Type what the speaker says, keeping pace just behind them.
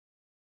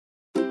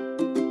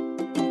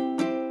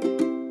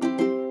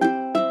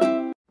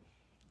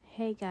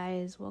Hey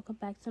guys, welcome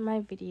back to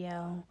my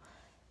video.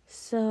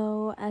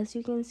 So as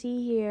you can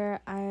see here,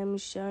 I am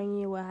showing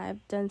you what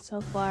I've done so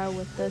far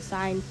with the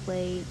sign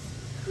plates.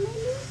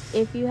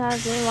 If you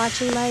have been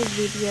watching my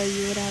video,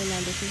 you would have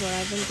known this is what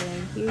I've been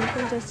doing. Here you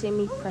can just see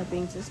me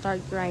prepping to start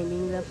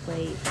grinding the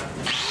plate.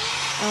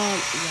 Yeah,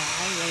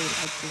 I really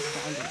like this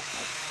grinder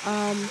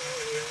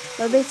stuff.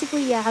 But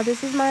basically, yeah,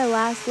 this is my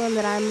last one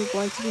that I'm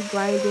going to be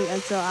grinding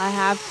until I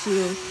have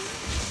to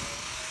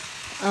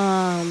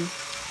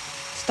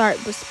start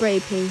spray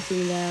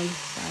painting them.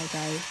 Sorry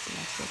guys,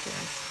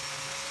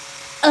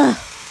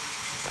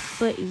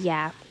 but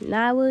yeah,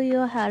 now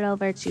we'll head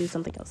over to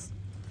something else.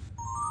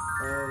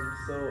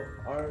 So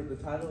the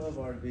title of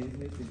our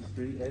business is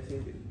Street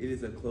Essence. It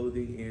is a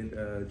clothing and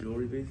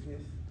jewelry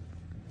business,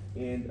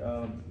 and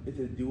it's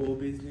a duo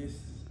business.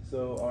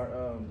 So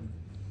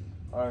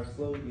our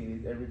slogan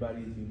is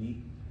 "Everybody is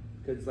unique,"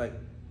 because it's like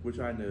we're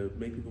trying to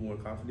make people more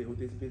confident with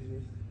this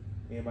business.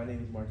 And my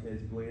name is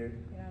Martez Blair.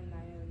 And I'm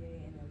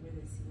Naomi, and I'm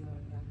really CEO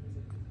and founders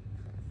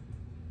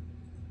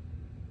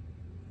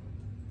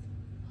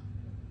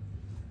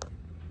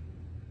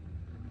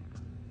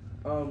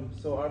of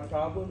So our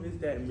problem is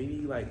that a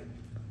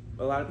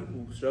lot of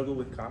people struggle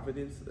with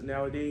confidence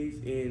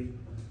nowadays, and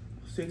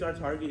since our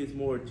target is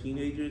more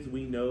teenagers,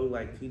 we know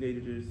like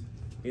teenagers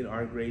in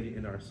our grade and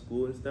in our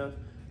school and stuff,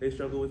 they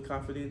struggle with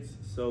confidence.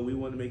 So we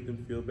want to make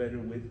them feel better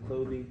with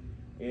clothing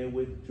and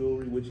with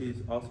jewelry, which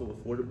is also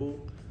affordable,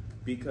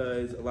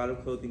 because a lot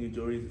of clothing and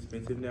jewelry is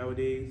expensive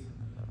nowadays.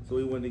 So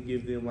we want to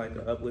give them like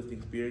an uplifting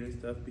spirit and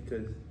stuff,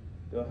 because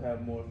they'll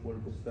have more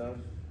affordable stuff.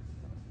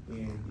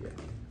 And yeah.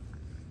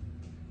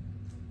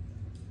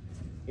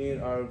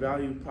 And our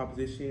value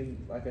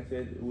proposition, like I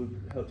said, it would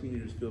help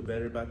teenagers feel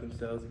better about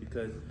themselves,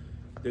 because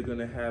they'll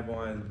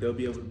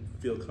be able to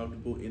feel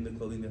comfortable in the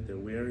clothing that they're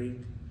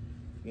wearing.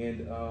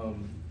 And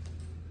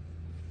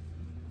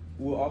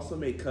we'll also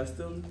make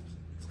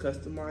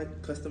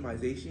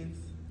customizations.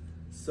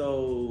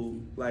 So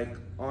like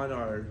on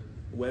our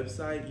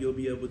website, you'll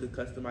be able to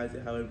customize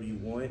it however you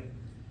want.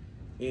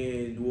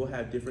 And we'll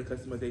have different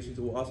customizations.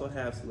 We'll also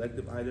have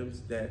selective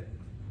items that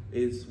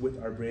is with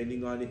our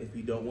branding on it if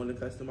you don't want to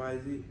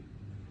customize it.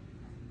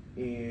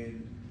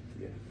 And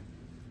yeah.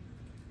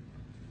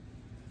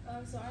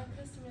 So our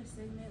customer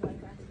segment, like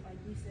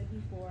we said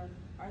before,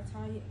 our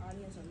target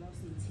audience are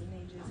mostly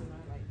teenagers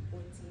around like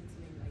 14 to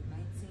maybe like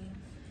 19.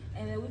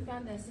 And then we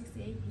found that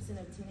 68%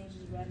 of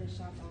teenagers rather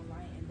shop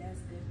online, and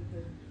that's good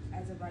because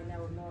as of right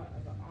now, we're more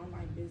of an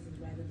online business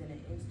rather than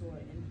an in-store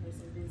or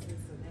in-person business,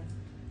 so that's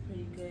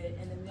pretty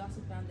good. And then we also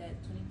found that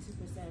 22%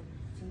 of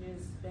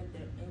teenagers spent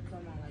their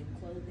income on like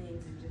clothing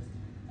and just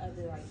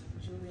other like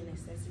jewelry and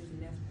accessories,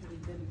 and that's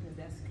pretty good because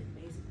that's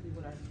basically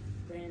what our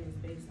brand is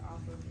based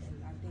off of.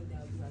 And I think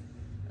that would be like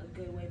a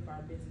good way for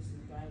our business to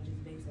thrive just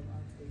based on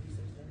the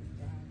research that we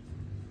found.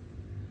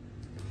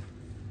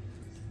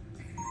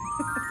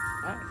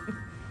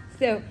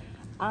 So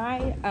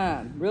I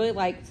really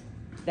liked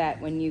that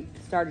when you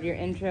started your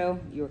intro,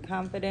 you were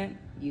confident.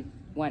 You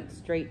went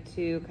straight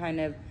to kind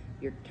of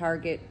your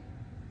target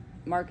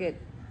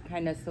market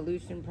kind of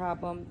solution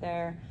problem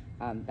there.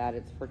 That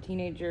it's for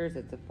teenagers,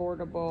 it's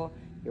affordable.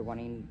 You're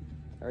wanting,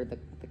 or the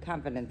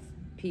confidence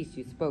piece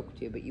you spoke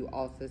to, but you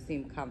also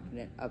seem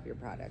confident of your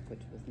product,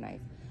 which was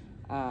nice.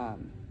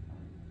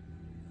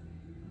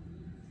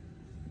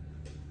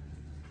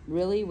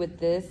 Really with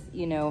this,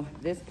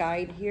 this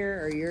guide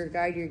here, or your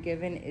guide you're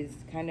given, is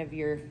kind of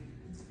your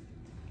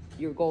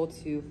goal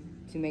to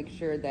make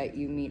sure that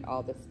you meet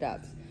all the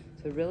steps.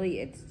 So really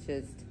it's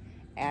just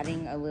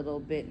adding a little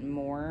bit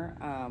more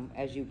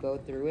as you go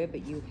through it,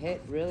 but you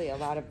hit really a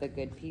lot of the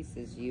good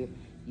pieces. You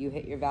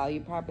hit your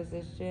value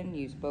proposition.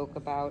 You spoke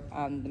about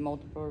the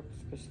multiple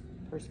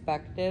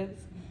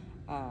perspectives.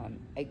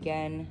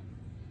 Again,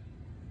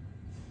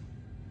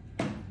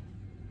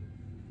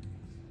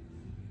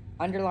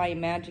 underlying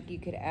magic you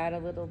could add a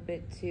little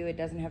bit to. It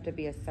doesn't have to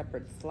be a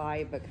separate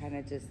slide, but kind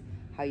of just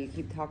how you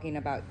keep talking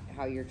about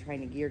how you're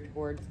trying to gear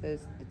towards the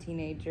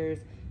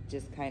teenagers,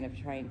 just kind of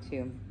trying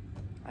to,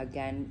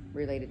 again,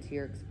 relate it to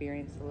your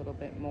experience a little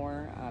bit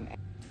more.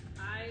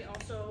 I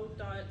also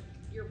thought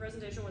your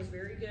presentation was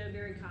very good,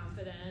 very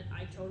confident.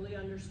 I totally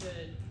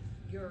understood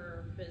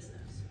your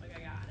business. Like, I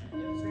got it.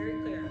 It was very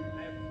clear.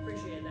 I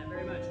appreciated that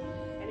very much.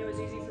 And it was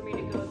easy for me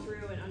to go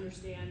through and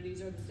understand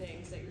these are the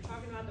things that you're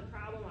talking about: the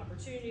problem,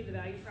 opportunity, the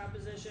value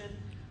proposition.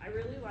 I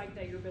really like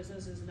that your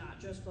business is not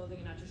just clothing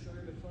and not just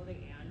jewelry, but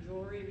clothing and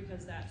jewelry,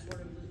 because that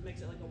sort of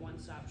makes it like a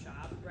one-stop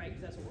shop, right?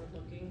 Because that's what we're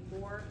looking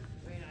for.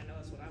 I mean, I know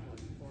that's what I'm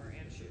looking for,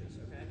 and shoes,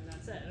 okay? And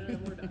that's it, and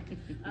then we're done.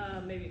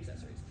 Maybe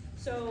accessories.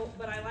 So,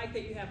 but I like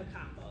that you have a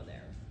combo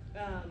there.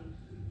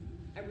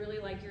 I really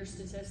like your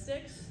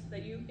statistics,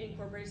 that you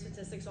incorporate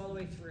statistics all the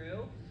way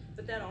through.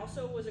 But that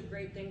also was a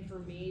great thing for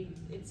me.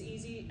 It's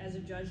easy as a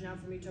judge now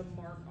for me to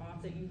mark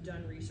off that you've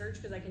done research,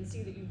 because I can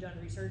see that you've done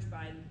research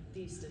by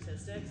these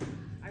statistics.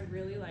 I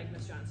really like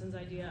Ms. Johnson's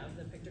idea of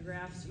the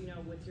pictographs,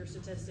 with your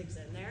statistics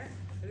in there.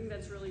 I think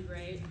that's really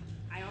great.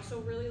 I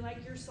also really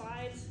like your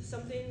slides.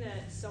 Something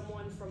that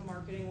someone from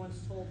marketing once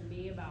told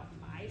me about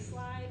my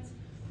slides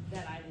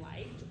that I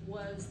liked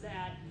was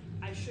that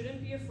I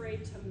shouldn't be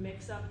afraid to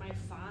mix up my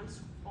fonts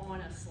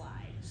on a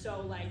slide.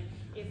 So like,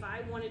 if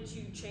I wanted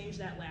to change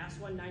that last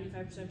one,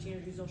 95% of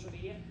teenagers use social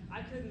media,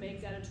 I could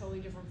make that a totally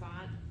different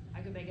font. I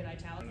could make it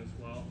italic. As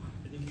well,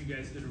 I think you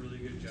guys did a really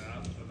good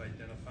job of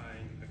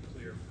identifying a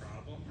clear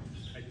problem.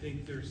 I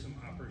think there's some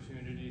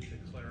opportunity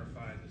to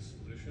clarify the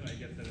solution. I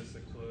get that it's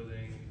a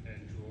clothing and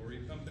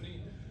jewelry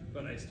company,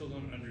 but I still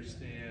don't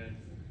understand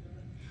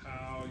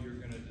how you're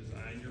going to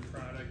design your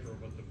product or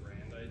what the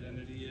brand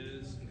identity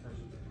is in terms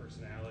of the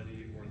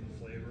personality or the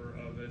flavor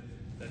of it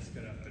that's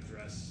going to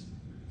address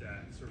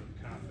that sort of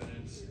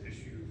confidence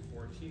issue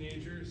for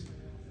teenagers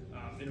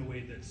in a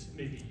way that's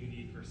maybe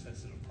unique or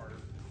sets it apart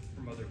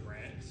from other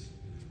brands.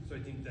 So I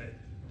think that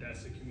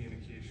that's a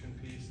communication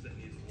piece that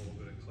needs a little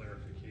bit of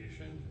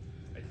clarification.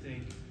 I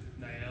think,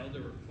 Niall,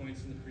 there were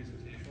points in the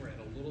presentation where I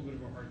had a little bit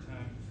of a hard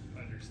time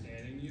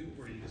understanding you,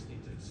 where you just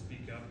need to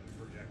speak up and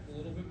project a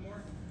little bit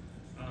more.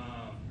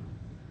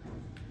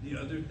 The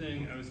other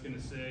thing I was going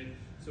to say,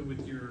 so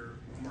with your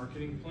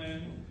marketing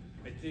plan,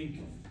 I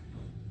think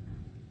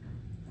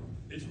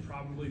it's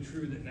probably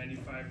true that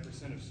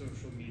 95% of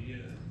social media,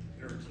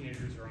 or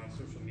teenagers are on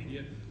social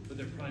media, but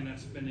they're probably not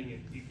spending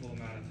an equal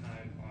amount of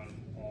time on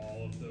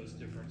all of those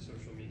different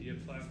social media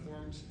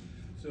platforms.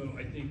 So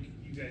I think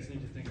you guys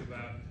need to think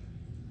about,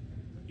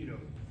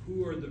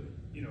 who are the,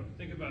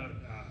 think about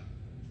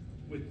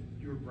with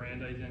your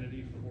brand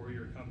identity for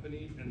your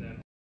company, and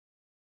then